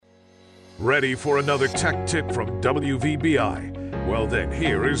Ready for another tech tip from WVBI? Well then,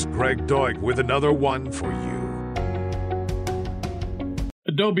 here is Greg Doig with another one for you.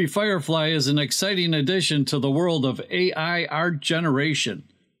 Adobe Firefly is an exciting addition to the world of AI art generation.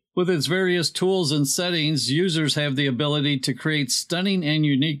 With its various tools and settings, users have the ability to create stunning and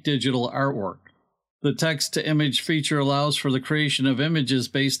unique digital artwork. The text-to-image feature allows for the creation of images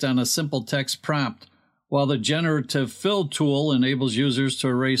based on a simple text prompt, while the generative fill tool enables users to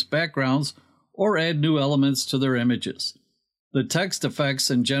erase backgrounds or add new elements to their images. The text effects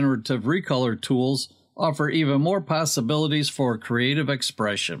and generative recolor tools offer even more possibilities for creative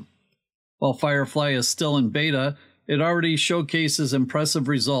expression. While Firefly is still in beta, it already showcases impressive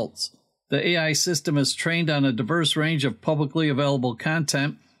results. The AI system is trained on a diverse range of publicly available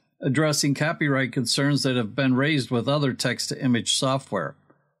content, addressing copyright concerns that have been raised with other text-to-image software.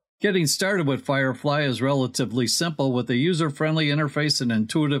 Getting started with Firefly is relatively simple with a user-friendly interface and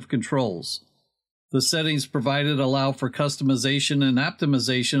intuitive controls. The settings provided allow for customization and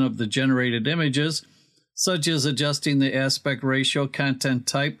optimization of the generated images, such as adjusting the aspect ratio, content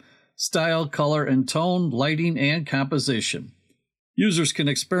type, style, color, and tone, lighting, and composition. Users can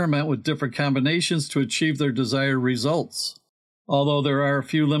experiment with different combinations to achieve their desired results. Although there are a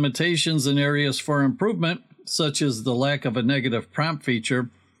few limitations and areas for improvement, such as the lack of a negative prompt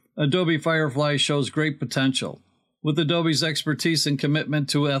feature, Adobe Firefly shows great potential. With Adobe's expertise and commitment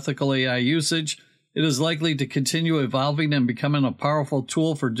to ethical AI usage, it is likely to continue evolving and becoming a powerful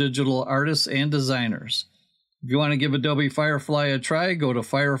tool for digital artists and designers. If you want to give Adobe Firefly a try, go to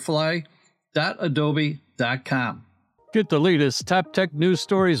firefly.adobe.com. Get the latest top tech news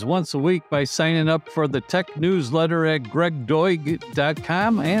stories once a week by signing up for the tech newsletter at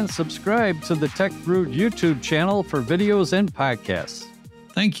gregdoig.com and subscribe to the Tech Root YouTube channel for videos and podcasts.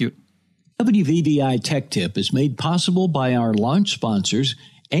 Thank you. WVBI Tech Tip is made possible by our launch sponsors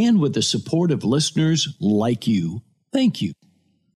and with the support of listeners like you. Thank you.